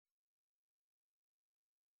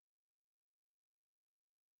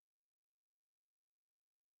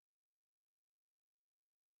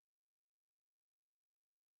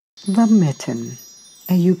The Mitten,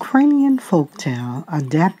 a Ukrainian folktale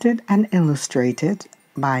adapted and illustrated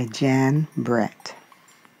by Jan Brett.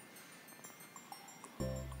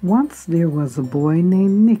 Once there was a boy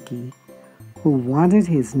named Nicky who wanted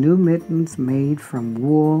his new mittens made from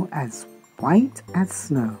wool as white as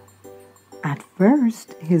snow. At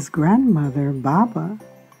first, his grandmother, Baba,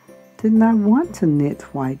 did not want to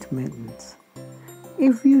knit white mittens.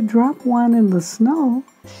 "If you drop one in the snow,"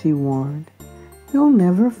 she warned, "you'll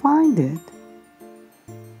never find it."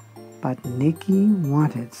 But Nicky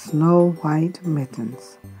wanted snow-white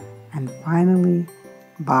mittens, and finally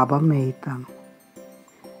Baba made them.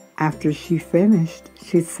 After she finished,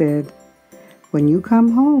 she said, "When you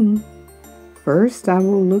come home, first I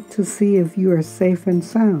will look to see if you are safe and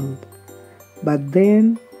sound, but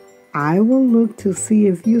then I will look to see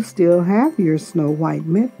if you still have your snow-white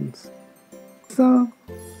mittens." So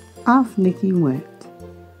off Nicky went.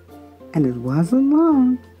 And it wasn't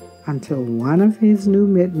long until one of his new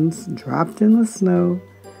mittens dropped in the snow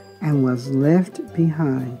and was left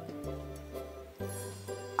behind.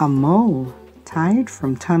 A mole, tired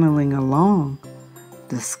from tunneling along,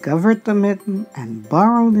 discovered the mitten and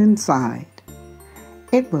burrowed inside.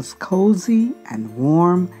 It was cozy and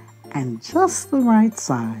warm and just the right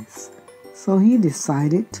size, so he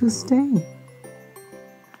decided to stay.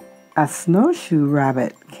 A snowshoe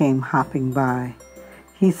rabbit came hopping by.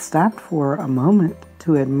 He stopped for a moment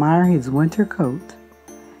to admire his winter coat.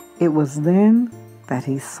 It was then that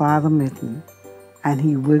he saw the mitten, and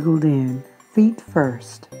he wiggled in, feet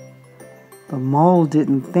first. The mole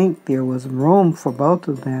didn't think there was room for both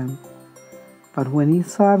of them, but when he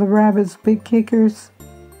saw the rabbit's big kickers,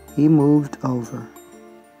 he moved over.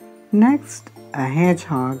 Next, a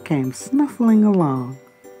hedgehog came snuffling along.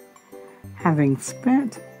 Having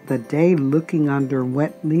spent the day looking under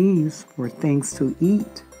wet leaves for things to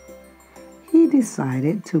eat, he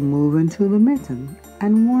decided to move into the mitten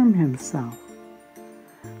and warm himself.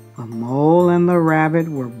 The mole and the rabbit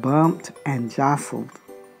were bumped and jostled,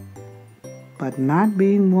 but not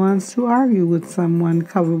being ones to argue with someone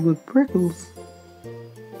covered with prickles,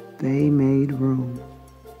 they made room.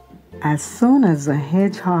 As soon as the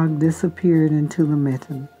hedgehog disappeared into the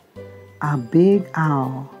mitten, a big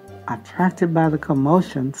owl, attracted by the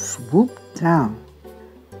commotion, swooped down.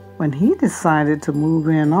 When he decided to move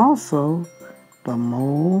in also, the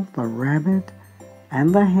mole, the rabbit,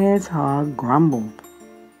 and the hedgehog grumbled.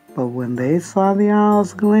 But when they saw the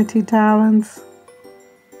owl's glinty talons,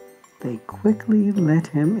 they quickly let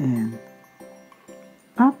him in.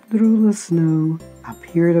 Up through the snow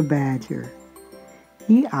appeared a badger.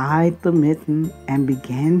 He eyed the mitten and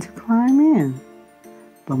began to climb in.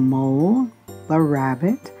 The mole, the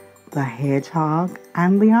rabbit, the hedgehog,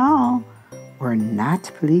 and the owl were not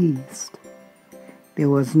pleased. There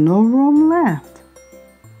was no room left.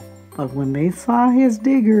 But when they saw his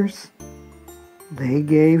diggers, they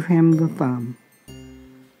gave him the thumb.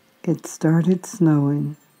 It started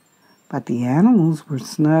snowing, but the animals were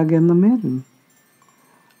snug in the mitten.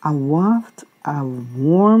 A waft of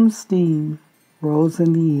warm steam rose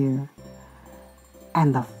in the air,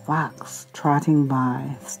 and the fox trotting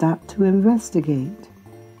by stopped to investigate.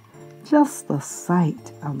 Just the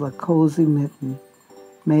sight of the cozy mitten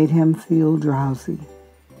made him feel drowsy.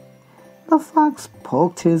 The fox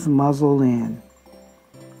poked his muzzle in.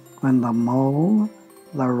 When the mole,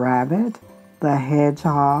 the rabbit, the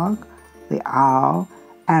hedgehog, the owl,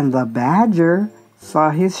 and the badger saw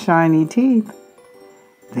his shiny teeth,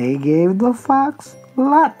 they gave the fox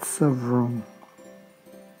lots of room.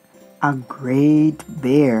 A great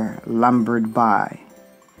bear lumbered by.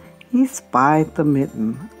 He spied the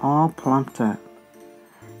mitten all plumped up.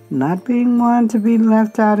 Not being one to be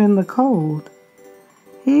left out in the cold,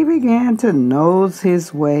 he began to nose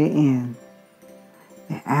his way in.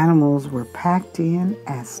 The animals were packed in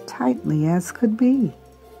as tightly as could be.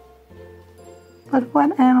 But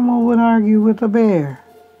what animal would argue with a bear?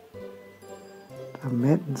 The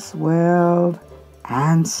mitten swelled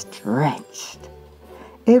and stretched.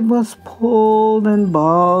 It was pulled and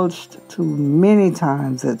bulged to many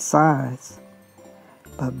times its size.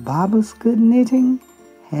 But Baba's good knitting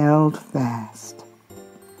held fast.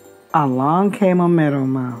 Along came a meadow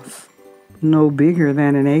mouse, no bigger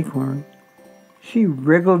than an acorn. She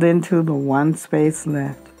wriggled into the one space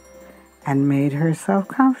left and made herself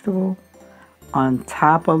comfortable on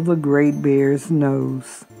top of the great bear's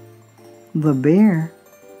nose. The bear,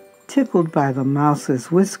 tickled by the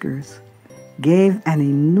mouse's whiskers, gave an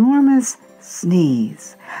enormous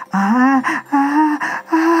sneeze. "Ah, ah,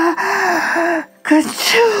 ah,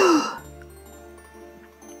 ka-choo!"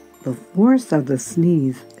 The force of the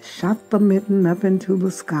sneeze shot the mitten up into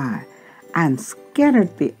the sky and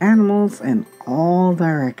scattered the animals in all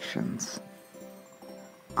directions.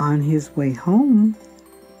 On his way home,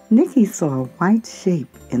 Nicky saw a white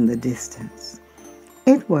shape in the distance.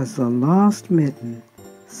 It was the lost Mitten,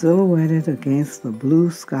 silhouetted against the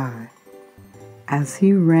blue sky. As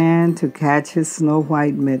he ran to catch his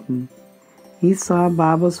snow-white Mitten, he saw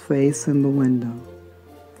Baba's face in the window.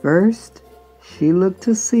 First, she looked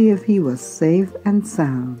to see if he was safe and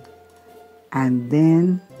sound, and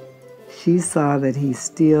then she saw that he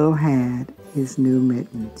still had his new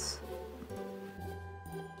mittens.